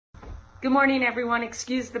Good morning, everyone.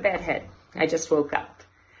 Excuse the bedhead. I just woke up.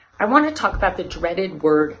 I want to talk about the dreaded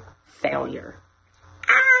word failure.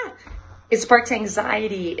 It sparks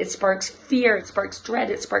anxiety, it sparks fear, it sparks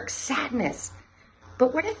dread, it sparks sadness.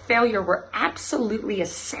 But what if failure were absolutely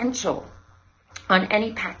essential on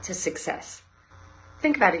any path to success?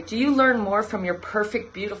 Think about it. Do you learn more from your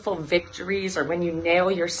perfect, beautiful victories or when you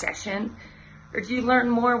nail your session? Or do you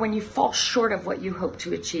learn more when you fall short of what you hope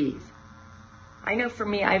to achieve? I know for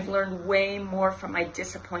me, I've learned way more from my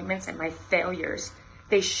disappointments and my failures.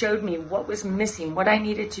 They showed me what was missing, what I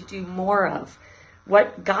needed to do more of,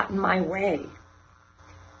 what got in my way.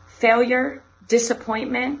 Failure,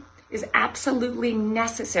 disappointment is absolutely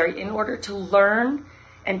necessary in order to learn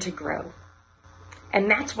and to grow. And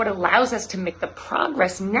that's what allows us to make the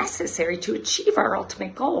progress necessary to achieve our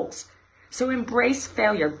ultimate goals. So embrace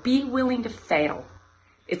failure. Be willing to fail.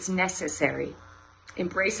 It's necessary.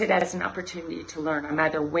 Embrace it as an opportunity to learn. I'm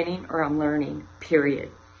either winning or I'm learning, period.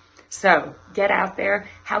 So get out there.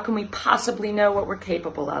 How can we possibly know what we're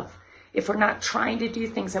capable of if we're not trying to do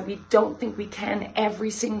things that we don't think we can every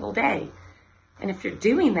single day? And if you're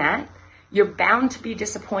doing that, you're bound to be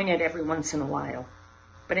disappointed every once in a while.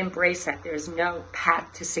 But embrace that. There's no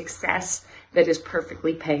path to success that is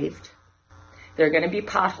perfectly paved. There are going to be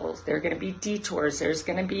potholes. There are going to be detours. There's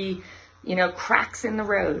going to be, cracks in the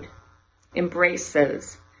road. Embrace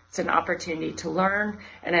those. It's an opportunity to learn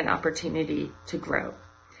and an opportunity to grow.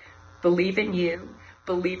 Believe in you.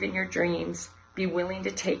 Believe in your dreams. Be willing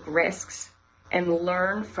to take risks and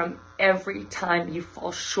learn from every time you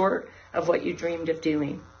fall short of what you dreamed of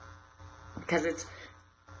doing. Because it's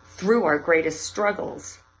through our greatest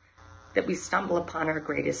struggles that we stumble upon our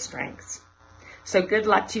greatest strengths. So good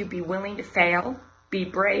luck to you. Be willing to fail. Be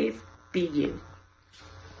brave. Be you.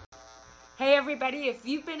 Hey everybody, if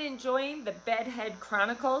you've been enjoying the Bedhead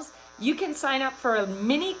Chronicles, you can sign up for a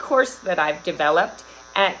mini course that I've developed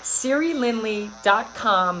at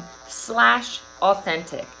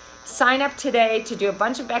sirilinley.com/authentic. Sign up today to do a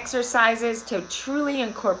bunch of exercises to truly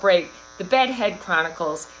incorporate the Bedhead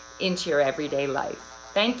Chronicles into your everyday life.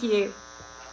 Thank you.